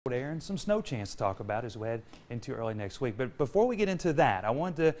cold air and some snow chance to talk about as we head into early next week. But before we get into that, I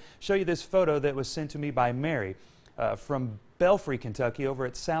wanted to show you this photo that was sent to me by Mary from Belfry, Kentucky, over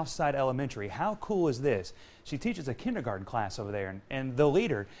at Southside Elementary. How cool is this? She teaches a kindergarten class over there, and the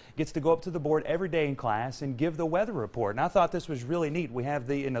leader gets to go up to the board every day in class and give the weather report. And I thought this was really neat. We have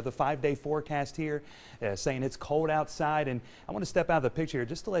the 5-day forecast here saying it's cold outside, and I want to step out of the picture here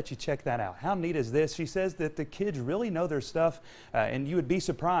just to let you check that out. How neat is this? She says that the kids really know their stuff, and you would be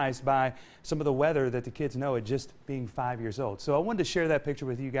surprised by some of the weather that the kids know at just being 5 years old. So I wanted to share that picture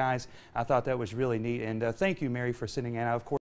with you guys. I thought that was really neat, and thank you, Mary, for sending it out. Of course,